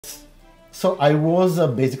So I was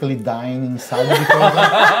basically dying inside because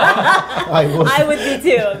I would be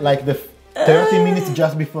too. Like the 30 minutes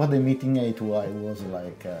just before the meeting, I was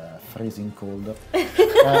like freezing cold.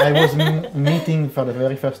 I was meeting for the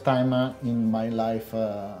very first time in my life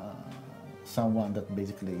someone that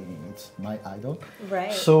basically it's my idol.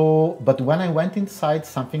 Right. So, but when I went inside,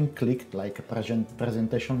 something clicked, like a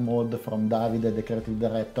presentation mode from Davide, the creative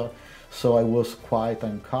director. So I was quiet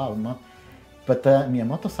and calm. But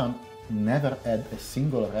Miyamoto-san never had a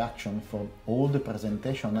single reaction for all the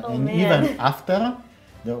presentation, and man. even after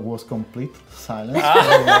there was complete silence for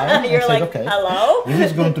a while. You're like, okay, hello?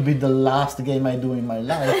 This is going to be the last game I do in my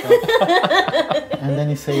life. And then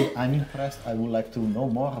he said, I'm impressed, I would like to know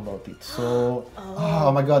more about it. So,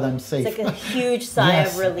 oh my God, I'm safe. It's like a huge sigh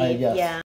Yes, of relief, yes. yeah.